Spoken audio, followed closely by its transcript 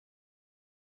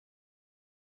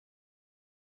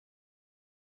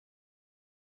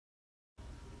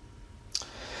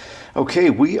Okay,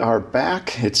 we are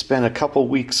back. It's been a couple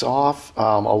weeks off.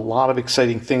 A lot of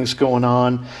exciting things going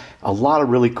on. A lot of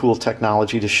really cool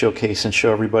technology to showcase and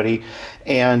show everybody.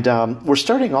 And we're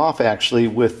starting off actually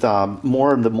with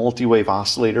more of the multi-wave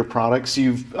oscillator products.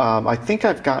 I think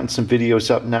I've gotten some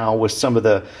videos up now with some of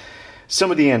the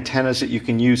antennas that you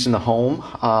can use in the home.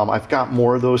 I've got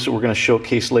more of those that we're going to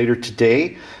showcase later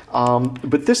today.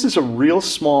 But this is a real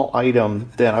small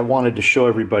item that I wanted to show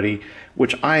everybody,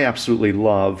 which I absolutely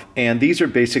love. And these are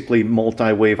basically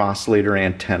multi-wave oscillator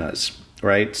antennas,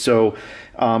 right? So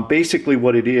basically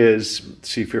what it is, let's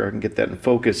see if I can get that in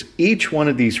focus. Each one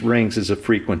of these rings is a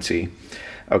frequency.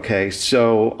 Okay,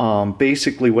 so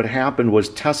basically what happened was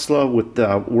Tesla, with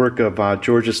the work of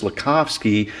Georges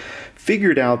Lakofsky,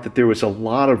 figured out that there was a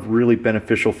lot of really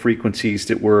beneficial frequencies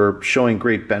that were showing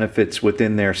great benefits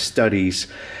within their studies.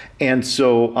 And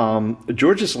so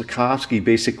Georges Lakofsky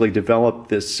basically developed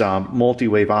this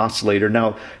multi-wave oscillator.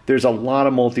 Now, there's a lot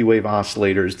of multi-wave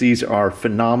oscillators. These are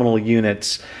phenomenal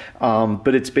units,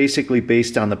 but it's basically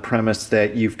based on the premise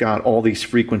that you've got all these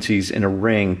frequencies in a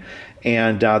ring.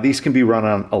 And these can be run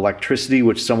on electricity,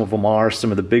 which some of them are. Some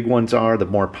of the big ones are, the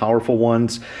more powerful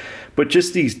ones. But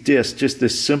just these discs, just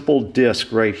this simple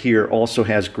disc right here also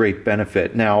has great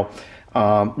benefit. Now,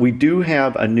 we do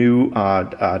have a new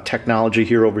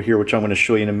technology over here, which I'm going to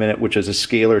show you in a minute, which is a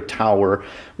scalar tower,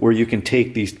 where you can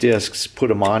take these discs, put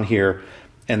them on here,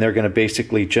 and they're going to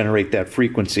basically generate that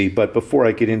frequency. But before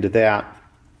I get into that,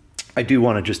 I do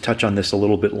want to just touch on this a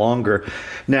little bit longer.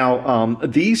 Now,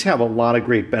 these have a lot of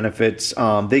great benefits.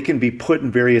 They can be put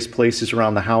in various places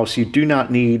around the house. You do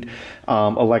not need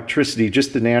electricity.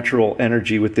 Just the natural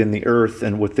energy within the earth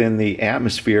and within the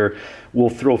atmosphere will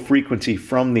throw frequency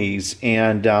from these.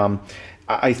 And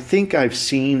I think I've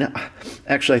seen,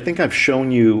 actually, I think I've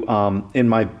shown you in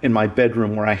my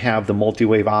bedroom where I have the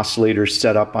multi-wave oscillators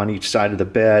set up on each side of the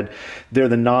bed. They're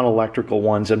the non-electrical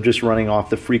ones. I'm just running off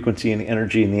the frequency and the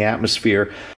energy in the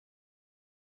atmosphere.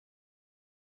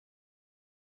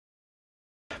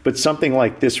 But something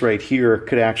like this right here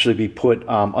could actually be put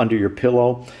under your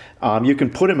pillow. You can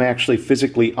put them actually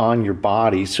physically on your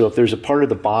body. So if there's a part of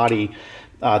the body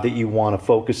that you want to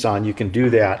focus on, you can do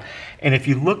that. And if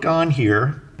you look on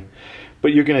here,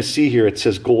 but you're going to see here, it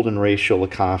says golden ratio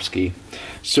Lakofsky.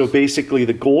 So basically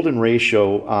the golden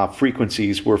ratio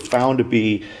frequencies were found to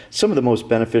be some of the most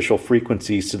beneficial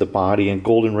frequencies to the body. And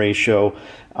golden ratio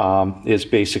is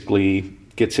basically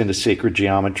gets into sacred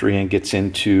geometry and gets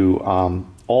into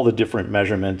all the different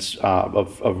measurements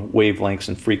of wavelengths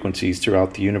and frequencies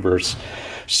throughout the universe.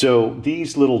 So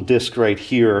these little discs right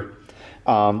here,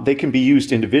 they can be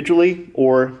used individually,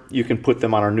 or you can put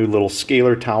them on our new little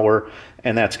scalar tower,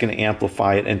 and that's going to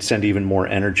amplify it and send even more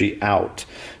energy out.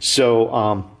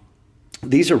 So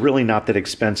these are really not that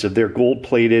expensive. They're gold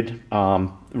plated,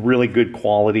 really good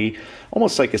quality,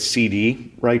 almost like a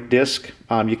CD, right, disc.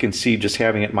 You can see just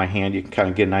having it in my hand, you can kind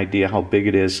of get an idea how big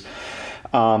it is.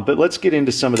 But let's get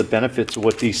into some of the benefits of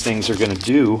what these things are going to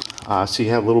do, so you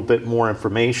have a little bit more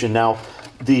information. Now,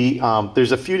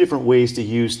 there's a few different ways to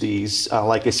use these.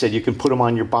 Like I said, you can put them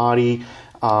on your body.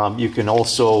 You can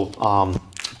also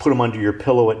put them under your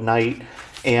pillow at night.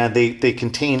 And they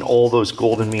contain all those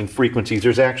golden mean frequencies.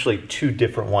 There's actually two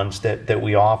different ones that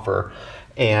we offer.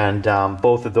 And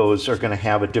both of those are going to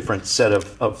have a different set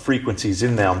of frequencies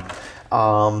in them.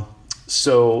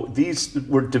 So these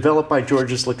were developed by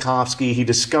Georges Lakofsky. He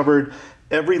discovered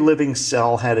every living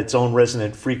cell had its own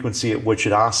resonant frequency at which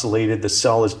it oscillated. The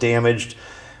cell is damaged.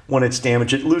 When it's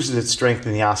damaged, it loses its strength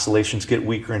and the oscillations get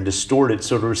weaker and distorted.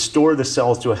 So to restore the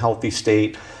cells to a healthy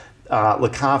state,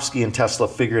 Lakofsky and Tesla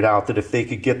figured out that if they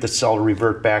could get the cell to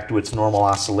revert back to its normal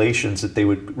oscillations, that they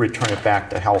would return it back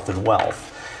to health and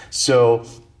wealth. So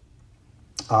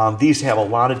these have a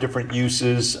lot of different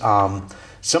uses.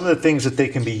 Some of the things that they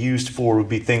can be used for would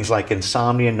be things like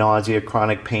insomnia, nausea,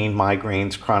 chronic pain,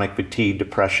 migraines, chronic fatigue,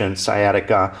 depression,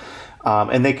 sciatica.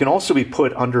 And they can also be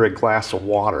put under a glass of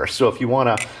water. So if you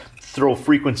want to throw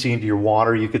frequency into your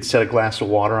water, you could set a glass of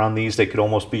water on these. They could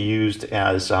almost be used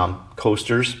as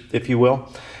coasters, if you will,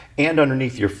 and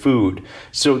underneath your food.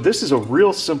 So this is a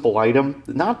real simple item,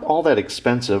 not all that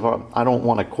expensive. I don't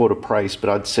want to quote a price, but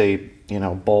I'd say,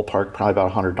 ballpark, probably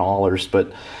about $100.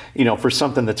 But, for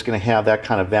something that's going to have that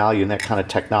kind of value and that kind of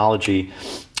technology,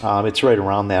 it's right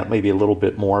around that, maybe a little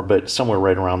bit more, but somewhere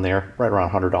right around there, right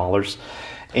around $100.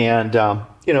 And,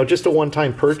 just a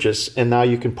one-time purchase. And now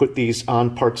you can put these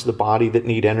on parts of the body that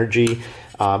need energy.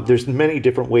 There's many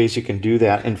different ways you can do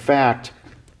that. In fact,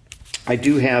 I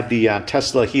do have the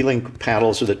Tesla healing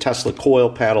paddles, or the Tesla coil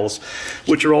paddles,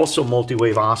 which are also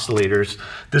multi-wave oscillators.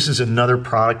 This is another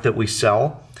product that we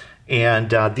sell.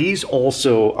 And these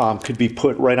also could be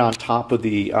put right on top of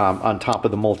the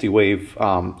multi-wave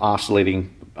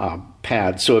oscillating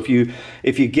pad. So if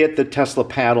you get the Tesla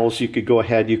paddles, you could go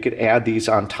ahead, you could add these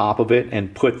on top of it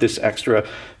and put this extra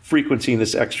frequency and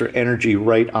this extra energy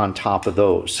right on top of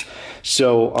those.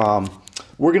 So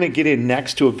we're going to get in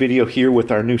next to a video here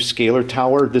with our new scalar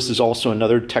tower. This is also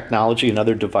another technology,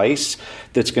 another device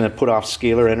that's going to put off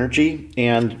scalar energy,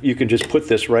 and you can just put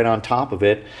this right on top of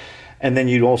it. And then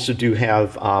you also do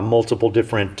have multiple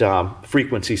different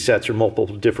frequency sets or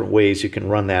multiple different ways you can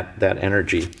run that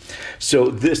energy. So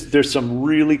there's some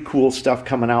really cool stuff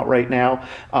coming out right now.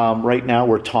 Right now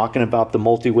we're talking about the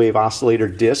multi-wave oscillator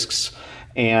discs.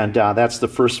 And that's the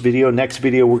first video. Next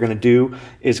video we're going to do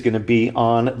is going to be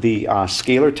on the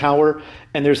scalar tower.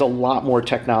 And there's a lot more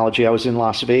technology. I was in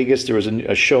Las Vegas. There was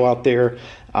a show out there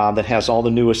that has all the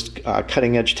newest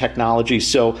cutting edge technology.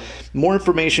 So more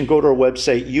information, go to our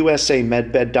website,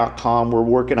 usamedbed.com. We're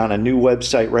working on a new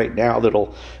website right now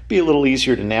that'll be a little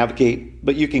easier to navigate,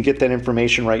 but you can get that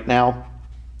information right now,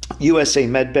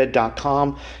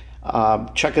 usamedbed.com.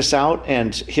 Check us out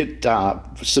and hit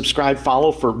subscribe,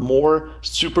 follow for more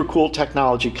super cool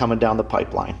technology coming down the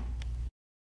pipeline.